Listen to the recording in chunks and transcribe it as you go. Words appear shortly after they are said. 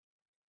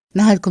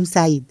نهاركم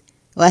سعيد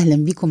وأهلا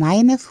بيكم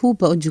معانا في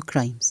هوبا أوديو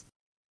كرايمز.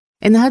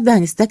 النهاردة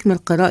هنستكمل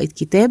قراءة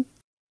كتاب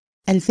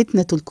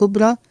الفتنة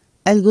الكبرى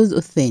الجزء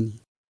الثاني،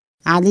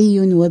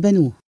 علي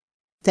وبنوه،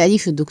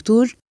 تأليف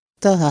الدكتور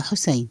طه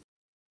حسين.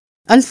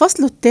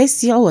 الفصل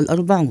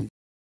 49.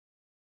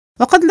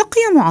 وقد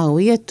لقي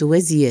معاوية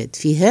وزياد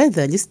في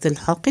هذا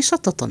الاستلحاق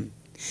شططا،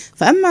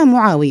 فأما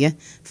معاوية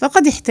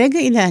فقد احتاج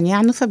إلى أن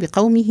يعنف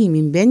بقومه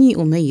من بني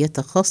أمية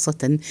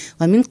خاصة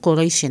ومن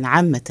قريش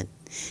عامة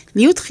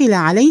ليدخل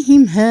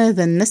عليهم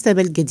هذا النسب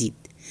الجديد،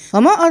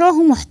 وما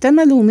أراه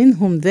محتمل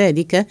منهم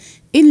ذلك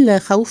إلا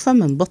خوفا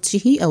من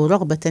بطشه أو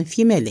رغبة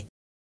في ماله.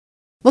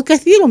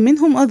 وكثير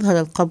منهم أظهر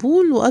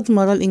القبول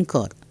وأضمر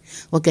الإنكار،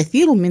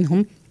 وكثير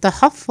منهم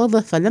تحفظ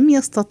فلم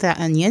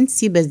يستطع أن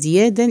ينسب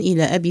زيادا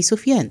إلى أبي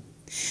سفيان،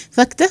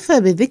 فاكتفى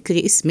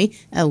بذكر اسمه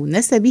أو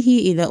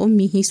نسبه إلى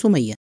أمه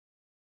سمية.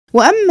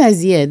 وأما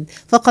زياد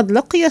فقد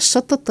لقي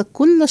الشطط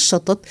كل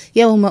الشطط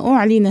يوم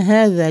أعلن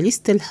هذا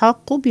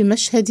الاستلحاق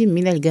بمشهد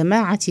من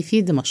الجماعة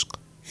في دمشق،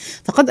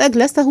 فقد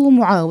أجلسه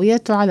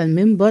معاوية على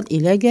المنبر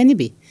إلى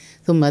جانبه،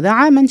 ثم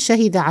دعا من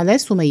شهد على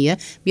سمية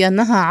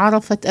بأنها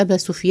عرفت أبا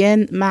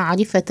سفيان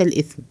معرفة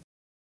الإثم،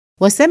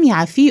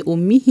 وسمع في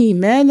أمه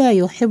ما لا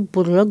يحب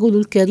الرجل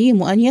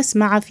الكريم أن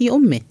يسمع في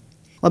أمه،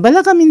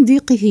 وبلغ من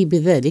ضيقه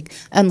بذلك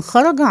أن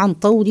خرج عن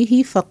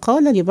طوره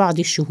فقال لبعض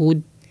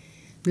الشهود: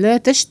 لا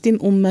تشتم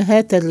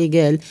أمهات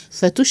الرجال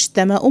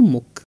فتشتم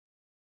أمك.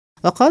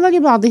 وقال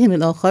لبعضهم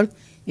الآخر: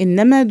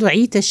 إنما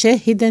دعيت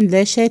شاهدا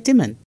لا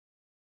شاتما.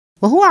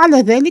 وهو على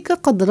ذلك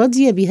قد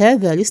رضي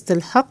بهذا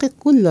الاستلحاق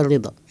كل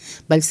الرضا،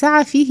 بل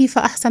سعى فيه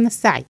فأحسن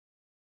السعي.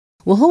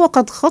 وهو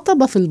قد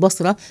خطب في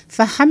البصرة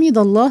فحمد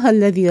الله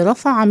الذي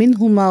رفع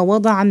منه ما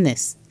وضع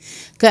الناس،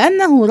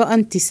 كأنه رأى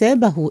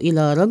انتسابه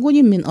إلى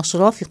رجل من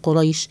أشراف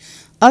قريش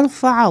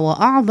أرفع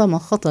وأعظم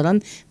خطرا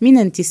من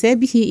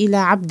انتسابه إلى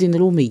عبد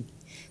رومي،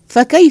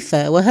 فكيف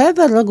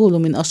وهذا الرجل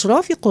من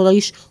أشراف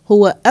قريش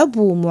هو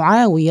أبو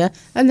معاوية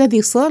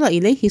الذي صار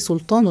إليه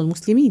سلطان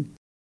المسلمين.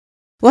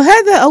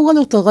 وهذا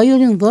أول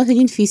تغير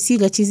ظاهر في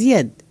سيرة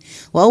زياد،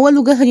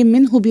 وأول جهر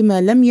منه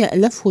بما لم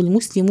يألفه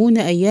المسلمون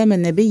أيام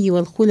النبي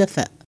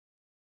والخلفاء.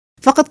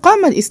 فقد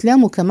قام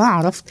الإسلام كما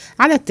عرفت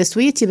على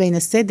التسوية بين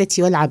السادة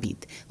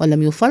والعبيد،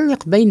 ولم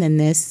يفرق بين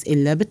الناس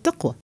إلا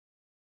بالتقوى.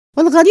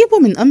 والغريب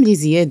من أمر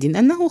زياد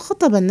أنه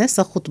خطب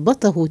الناس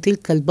خطبته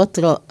تلك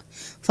البطراء،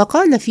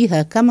 فقال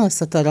فيها كما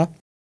سترى: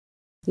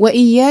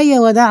 وإياي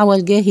ودعوى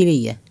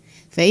الجاهلية،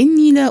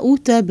 فإني لا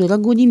أوتى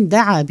برجل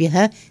دعا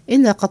بها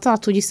إلا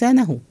قطعت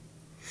لسانه.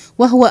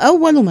 وهو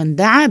أول من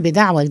دعا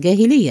بدعوى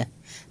الجاهلية،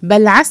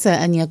 بل عسى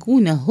أن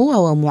يكون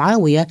هو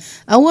ومعاوية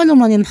أول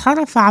من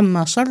انحرف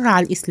عما شرع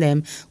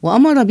الإسلام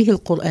وأمر به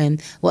القرآن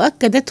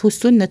وأكدته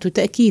السنة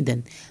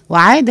تأكيدا،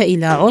 وعاد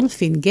إلى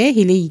عرف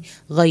جاهلي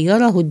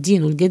غيره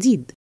الدين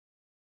الجديد.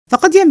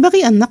 فقد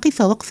ينبغي أن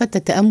نقف وقفة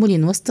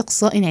تأمل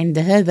واستقصاء عند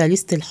هذا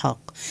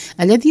الاستلحاق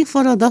الذي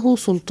فرضه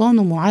سلطان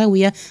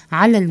معاوية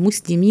على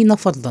المسلمين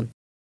فرضا.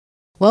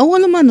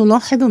 وأول ما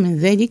نلاحظ من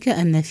ذلك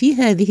أن في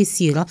هذه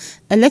السيرة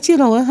التي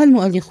رواها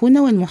المؤرخون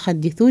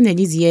والمحدثون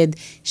لزياد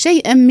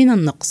شيئا من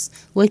النقص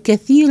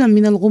وكثيرا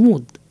من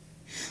الغموض.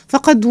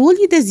 فقد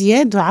ولد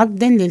زياد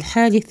عبدا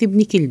للحارث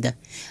بن كلدة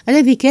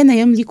الذي كان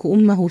يملك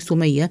أمه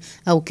سمية،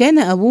 أو كان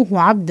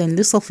أبوه عبدا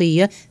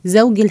لصفية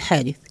زوج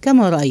الحارث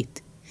كما رأيت.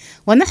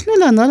 ونحن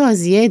لا نرى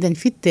زيادا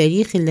في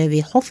التاريخ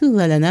الذي حفظ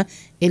لنا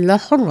إلا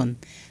حرا،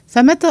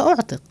 فمتى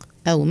أعتق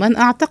أو من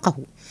أعتقه؟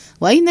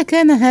 وأين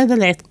كان هذا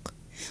العتق؟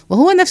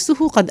 وهو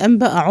نفسه قد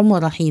أنبأ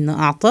عمر حين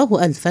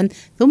أعطاه 1000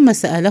 ثم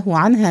سأله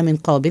عنها من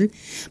قابل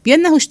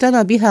بأنه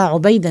اشترى بها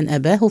عبيدا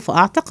أباه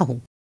فأعتقه،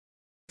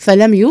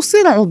 فلم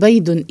يصل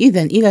عبيد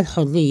إذن إلى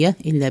الحرية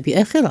إلا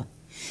بآخرة،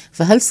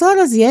 فهل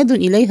صار زياد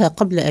إليها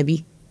قبل أبيه؟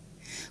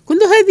 كل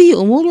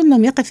هذه أمور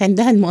لم يقف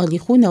عندها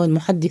المؤرخون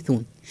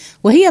والمحدثون،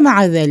 وهي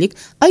مع ذلك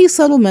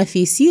أيسر ما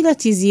في سيرة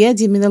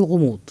زياد من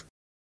الغموض.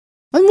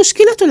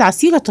 والمشكلة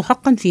العسيرة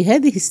حقا في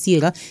هذه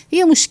السيرة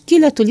هي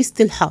مشكلة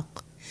الاستلحاق،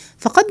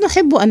 فقد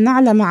نحب أن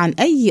نعلم عن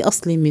أي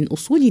أصل من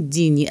أصول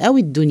الدين أو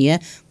الدنيا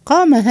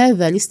قام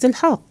هذا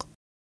الاستلحاق.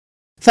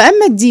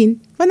 فأما الدين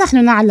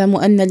فنحن نعلم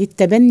أن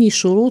للتبني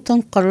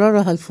شروطا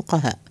قررها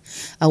الفقهاء،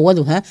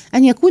 أولها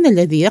أن يكون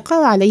الذي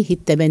يقع عليه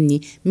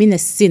التبني من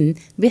السن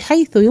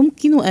بحيث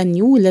يمكن أن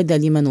يولد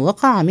لمن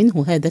وقع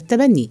منه هذا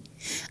التبني،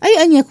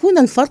 أي أن يكون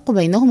الفرق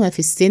بينهما في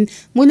السن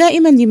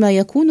ملائما لما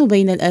يكون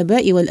بين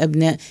الآباء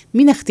والأبناء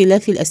من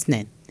اختلاف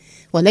الأسنان.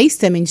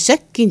 وليس من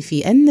شك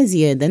في أن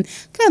زيادا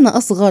كان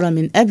أصغر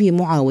من أبي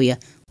معاوية،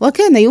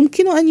 وكان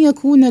يمكن أن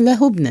يكون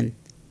له ابنا.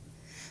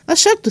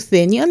 الشرط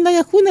الثاني أن لا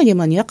يكون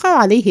لمن يقع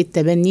عليه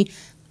التبني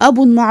أب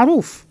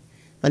معروف،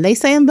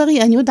 فليس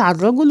ينبغي أن يدعى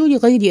الرجل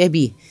لغير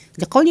أبيه،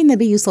 لقول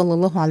النبي صلى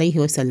الله عليه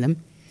وسلم: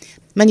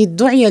 من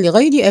ادعي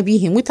لغير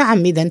أبيه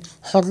متعمدا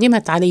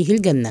حرمت عليه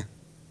الجنة.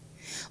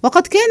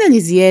 وقد كان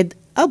لزياد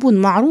أب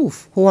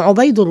معروف هو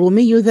عبيد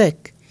الرومي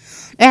ذاك،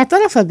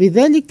 اعترف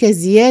بذلك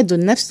زياد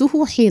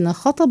نفسه حين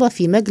خطب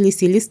في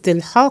مجلس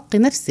الاستلحاق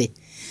نفسه،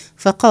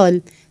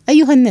 فقال: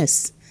 أيها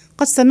الناس،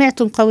 قد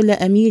سمعتم قول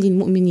أمير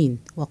المؤمنين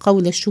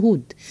وقول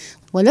الشهود،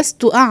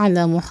 ولست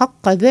أعلم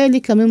حق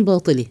ذلك من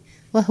باطله،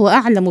 وهو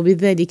أعلم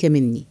بذلك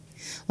مني.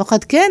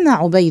 وقد كان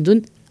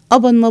عبيد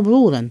أبا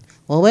مبرورا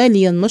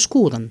وواليا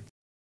مشكورا.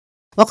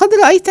 وقد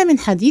رأيت من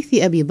حديث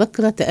أبي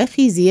بكرة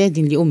أخي زياد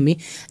لأمه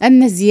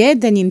أن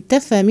زيادا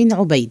انتفى من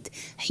عبيد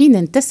حين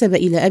انتسب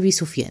إلى أبي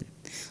سفيان.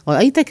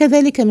 ورأيت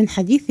كذلك من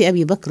حديث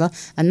أبي بكرة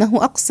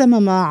أنه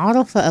أقسم ما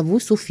عرف أبو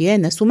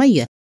سفيان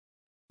سمية،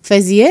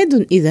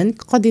 فزياد إذن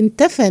قد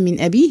انتفى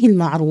من أبيه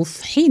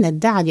المعروف حين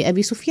ادعى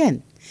لأبي سفيان،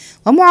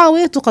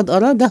 ومعاوية قد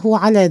أراده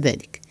على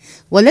ذلك،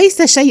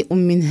 وليس شيء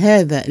من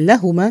هذا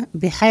لهما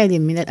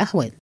بحال من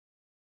الأحوال.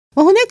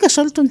 وهناك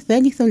شرط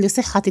ثالث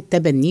لصحة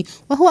التبني،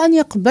 وهو أن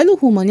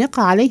يقبله من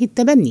يقع عليه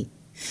التبني،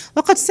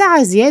 وقد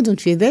سعى زياد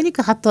في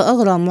ذلك حتى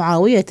أغرى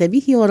معاوية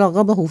به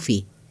ورغبه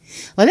فيه،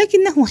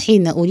 ولكنه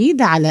حين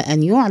أريد على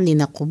أن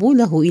يعلن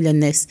قبوله إلى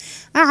الناس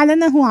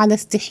أعلنه على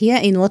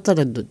استحياء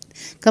وتردد،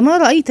 كما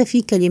رأيت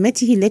في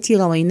كلمته التي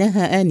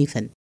رويناها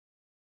آنفا.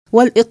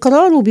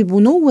 والإقرار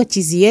ببنوة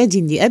زياد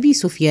لأبي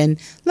سفيان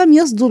لم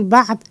يصدر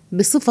بعد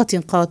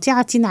بصفة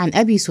قاطعة عن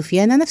أبي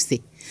سفيان نفسه،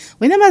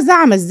 وإنما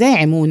زعم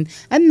الزاعمون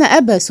أن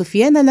أبا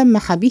سفيان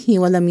لمح به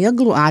ولم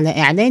يجرؤ على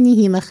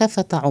إعلانه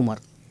مخافة عمر.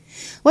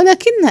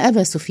 ولكن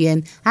أبا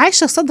سفيان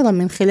عاش صدرا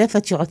من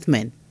خلافة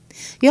عثمان.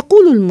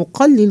 يقول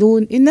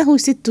المقللون إنه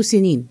 6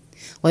 سنين،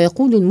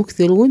 ويقول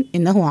المكثرون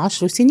إنه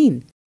 10 سنين.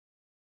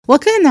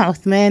 وكان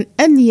عثمان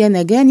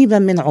ألين جانبا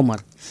من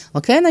عمر،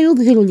 وكان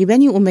يظهر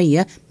لبني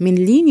أمية من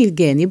لين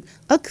الجانب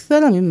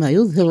أكثر مما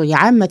يظهر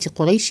لعامة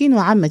قريش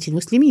وعامة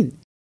المسلمين.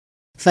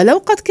 فلو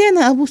قد كان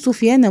أبو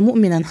سفيان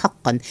مؤمنا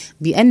حقا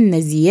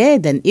بأن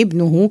زيادا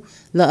ابنه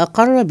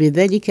لأقر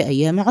بذلك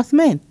أيام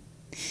عثمان،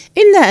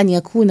 إلا أن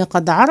يكون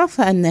قد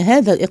عرف أن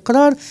هذا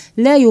الإقرار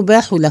لا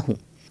يباح له،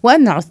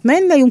 وأن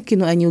عثمان لا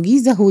يمكن أن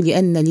يجيزه،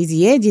 لأن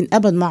لزياد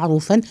أبا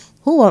معروفا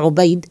هو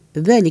عبيد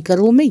ذلك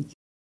الرومي.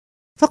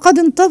 فقد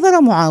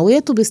انتظر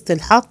معاوية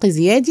باستلحاق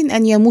زياد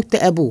أن يموت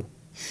أبوه،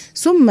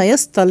 ثم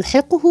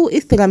يستلحقه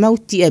إثر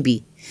موت أبيه،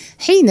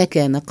 حين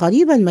كان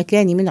قريب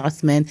المكان من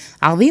عثمان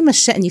عظيم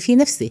الشأن في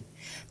نفسه،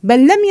 بل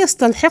لم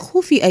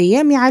يستلحقه في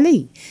أيام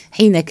علي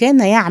حين كان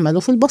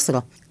يعمل في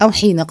البصرة، أو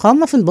حين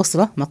قام في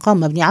البصرة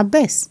مقام ابن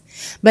عباس،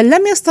 بل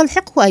لم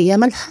يستلحقه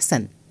أيام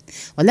الحسن،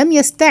 ولم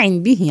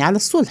يستعن به على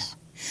الصلح،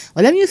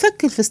 ولم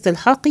يفكر في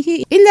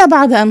استلحاقه إلا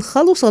بعد أن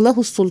خلص له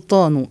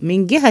السلطان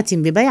من جهة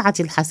ببيعة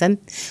الحسن،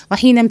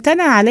 وحين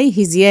امتنع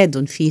عليه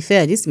زياد في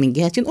فارس من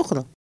جهة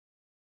أخرى.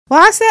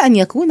 وعسى أن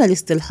يكون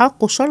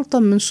الاستلحاق شرطا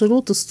من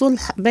شروط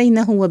الصلح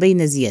بينه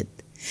وبين زياد،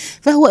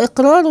 فهو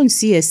إقرار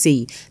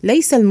سياسي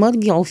ليس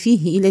المرجع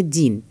فيه إلى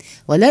الدين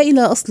ولا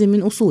إلى أصل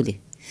من أصوله،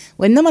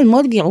 وإنما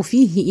المرجع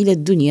فيه إلى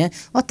الدنيا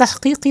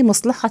وتحقيق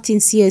مصلحة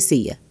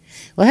سياسية،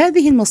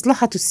 وهذه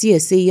المصلحة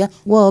السياسية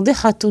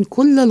واضحة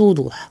كل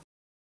الوضوح.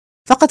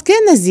 فقد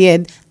كان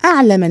زياد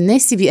أعلم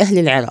الناس بأهل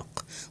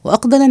العراق،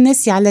 وأقدر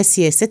الناس على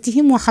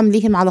سياستهم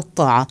وحملهم على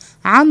الطاعة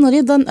عن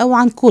رضا أو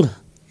عن كره،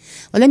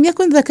 ولم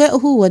يكن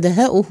ذكاؤه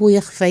ودهاؤه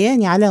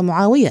يخفيان على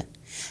معاوية،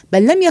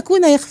 بل لم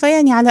يكونا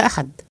يخفيان على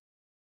أحد.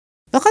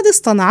 فقد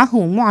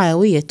اصطنعه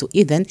معاوية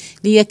إذن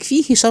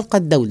ليكفيه شرق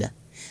الدولة،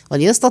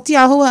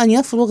 وليستطيع هو أن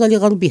يفرغ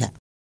لغربها،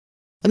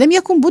 ولم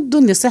يكن بد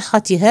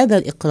لصحة هذا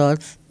الإقرار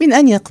من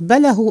أن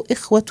يقبله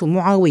إخوة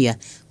معاوية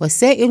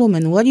وسائر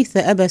من ورث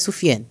أبا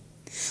سفيان.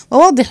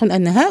 وواضح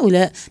أن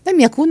هؤلاء لم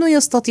يكونوا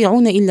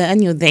يستطيعون إلا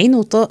أن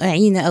يذعنوا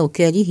طائعين أو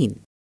كارهين،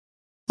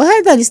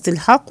 وهذا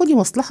الاستلحاق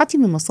لمصلحة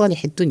من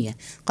مصالح الدنيا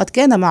قد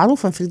كان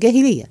معروفا في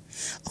الجاهلية،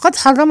 وقد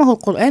حرمه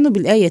القرآن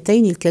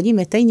بالآيتين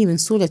الكريمتين من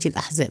سورة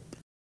الأحزاب: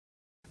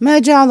 ما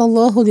جعل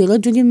الله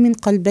لرجل من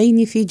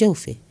قلبين في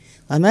جوفه،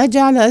 وما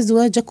جعل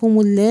أزواجكم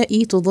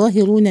اللائي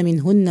تظاهرون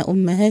منهن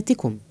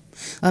أمهاتكم،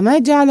 وما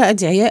جعل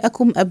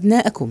أدعياءكم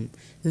أبناءكم،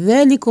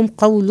 ذلكم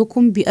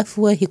قولكم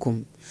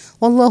بأفواهكم،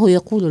 والله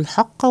يقول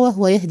الحق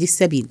وهو يهدي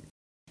السبيل،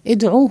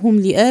 ادعوهم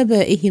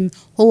لآبائهم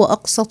هو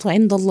أقسط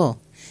عند الله،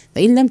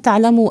 فإن لم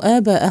تعلموا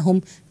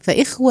آباءهم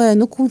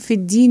فإخوانكم في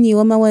الدين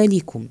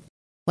ومواليكم،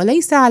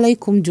 وليس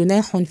عليكم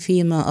جناح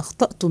فيما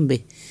أخطأتم به،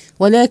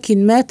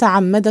 ولكن ما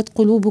تعمدت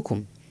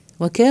قلوبكم،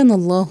 وكان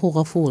الله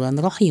غفورا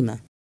رحيما.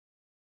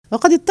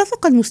 وقد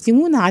اتفق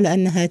المسلمون على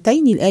أن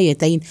هاتين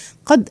الآيتين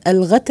قد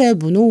ألغتا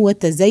بنوة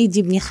زيد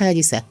بن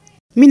حارثة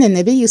من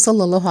النبي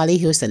صلى الله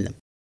عليه وسلم،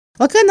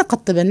 وكان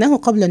قد تبناه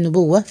قبل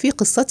النبوة في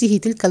قصته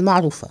تلك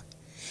المعروفة.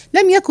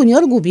 لم يكن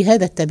يرجو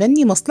بهذا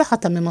التبني مصلحة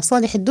من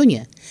مصالح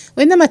الدنيا،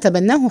 وإنما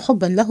تبناه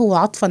حبا له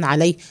وعطفا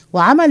عليه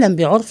وعملا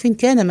بعرف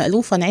كان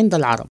مألوفا عند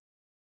العرب.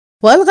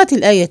 وألغت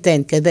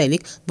الآيتان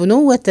كذلك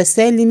بنوة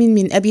سالم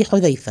من أبي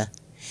حذيفة،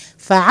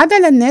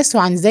 فعدل الناس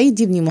عن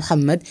زيد بن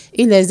محمد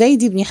إلى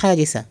زيد بن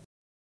حارثة،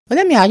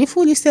 ولم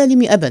يعرفوا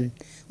لسالم أبا،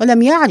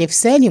 ولم يعرف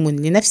سالم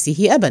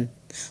لنفسه أبا،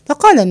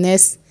 فقال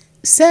الناس: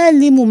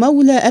 سالم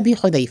مولى أبي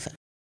حذيفة.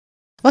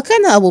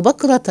 وكان أبو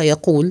بكرة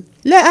يقول: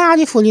 لا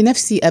أعرف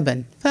لنفسي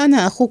أبا،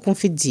 فأنا أخوكم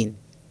في الدين.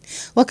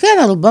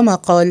 وكان ربما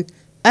قال: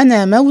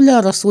 أنا مولى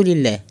رسول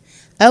الله،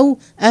 أو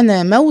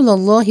أنا مولى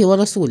الله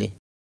ورسوله،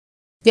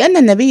 لأن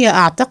النبي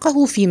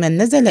أعتقه في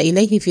من نزل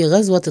إليه في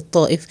غزوة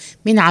الطائف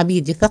من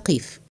عبيد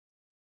ثقيف.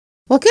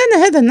 وكان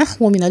هذا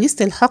النحو من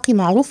الاستلحاق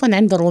معروفا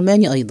عند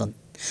الرومان أيضا،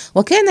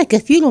 وكان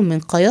كثير من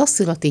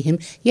قياصرتهم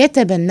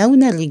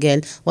يتبنون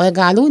الرجال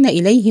ويجعلون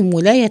إليهم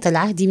ولاية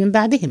العهد من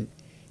بعدهم.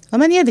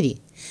 ومن يدري،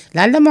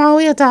 لعل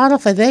معاوية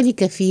عرف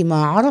ذلك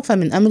فيما عرف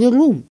من أمر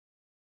الروم،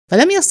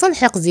 فلم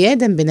يستلحق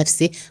زيادا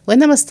بنفسه،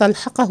 وإنما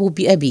استلحقه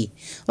بأبيه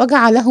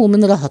وجعله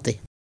من رهطه،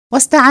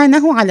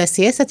 واستعانه على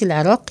سياسة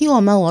العراق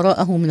وما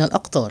وراءه من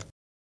الأقطار.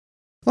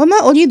 وما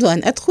أريد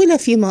أن أدخل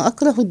فيما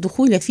أكره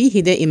الدخول فيه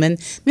دائما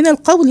من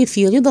القول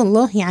في رضا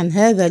الله عن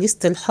هذا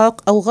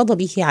الاستلحاق أو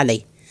غضبه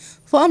عليه،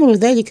 فأمر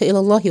ذلك إلى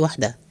الله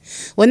وحده،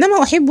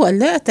 وإنما أحب أن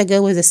لا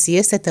أتجاوز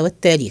السياسة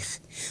والتاريخ.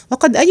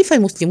 وقد ألف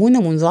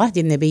المسلمون منذ عهد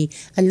النبي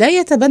أن لا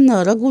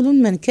يتبنى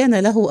رجل من كان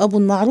له أب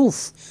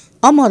معروف،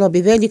 أمر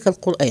بذلك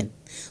القرآن،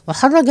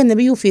 وحرج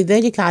النبي في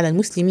ذلك على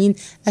المسلمين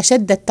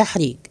أشد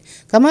التحريج،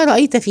 كما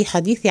رأيت في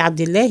حديث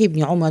عبد الله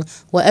بن عمر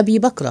وأبي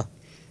بكر: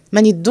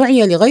 من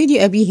ادعي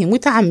لغير أبيه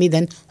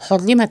متعمدا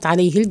حرمت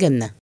عليه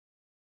الجنة.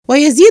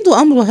 ويزيد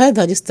أمر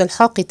هذا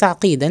الاستلحاق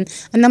تعقيدا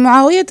أن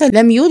معاوية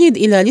لم يرد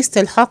إلى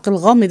الاستلحاق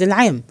الغامض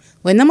العام،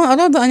 وإنما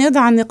أراد أن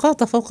يضع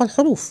النقاط فوق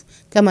الحروف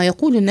كما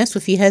يقول الناس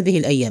في هذه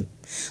الأيام،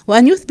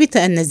 وأن يثبت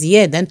أن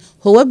زيادا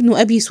هو ابن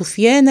أبي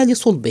سفيان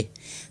لصلبه،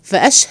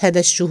 فأشهد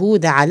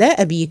الشهود على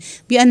أبيه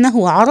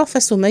بأنه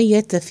عرف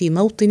سمية في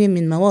موطن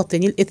من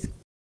مواطن الإثم.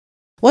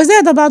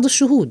 وزاد بعض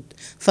الشهود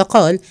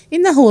فقال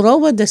إنه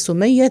راود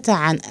سمية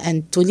عن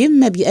أن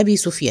تلم بأبي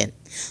سفيان،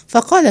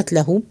 فقالت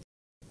له: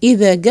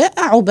 إذا جاء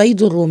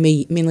عبيد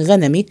الرومي من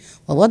غنمه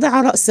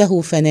ووضع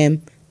رأسه فنام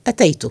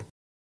أتيته.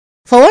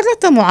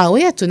 فورط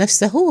معاوية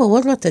نفسه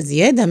وورط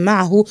زيادا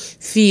معه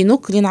في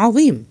نكر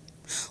عظيم،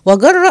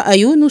 وجرأ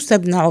يونس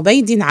بن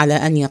عبيد على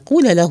أن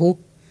يقول له: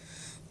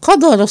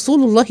 قضى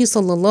رسول الله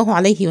صلى الله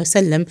عليه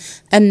وسلم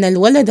أن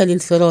الولد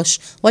للفراش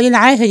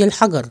وللعاهر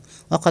الحجر،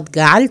 وقد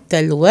جعلت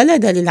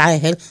الولد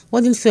للعاهر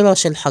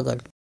وللفراش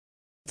الحجر.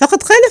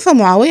 فقد خالف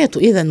معاوية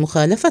إذن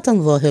مخالفة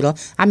ظاهرة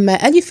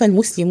عما ألف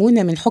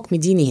المسلمون من حكم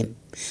دينهم،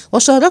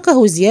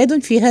 وشاركه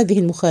زياد في هذه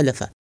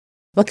المخالفة،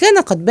 وكان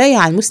قد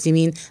بايع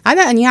المسلمين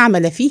على أن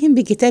يعمل فيهم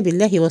بكتاب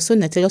الله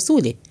وسنة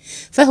رسوله،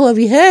 فهو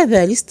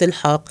بهذا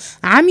الاستلحاق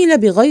عمل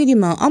بغير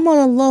ما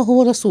أمر الله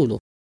ورسوله.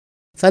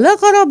 فلا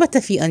غرابة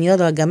في أن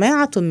يرى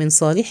جماعة من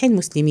صالح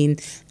المسلمين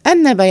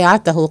أن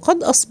بيعته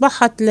قد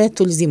أصبحت لا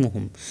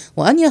تلزمهم،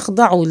 وأن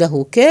يخضعوا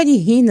له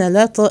كارهين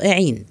لا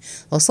طائعين،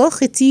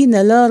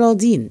 وساخطين لا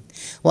راضين،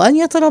 وأن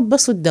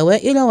يتربصوا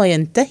الدوائر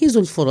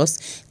وينتهزوا الفرص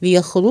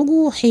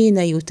ليخرجوا حين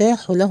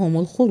يتاح لهم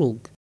الخروج.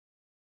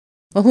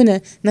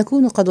 وهنا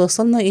نكون قد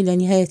وصلنا إلى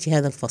نهاية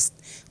هذا الفصل،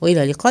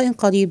 وإلى لقاء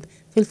قريب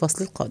في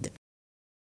الفصل القادم.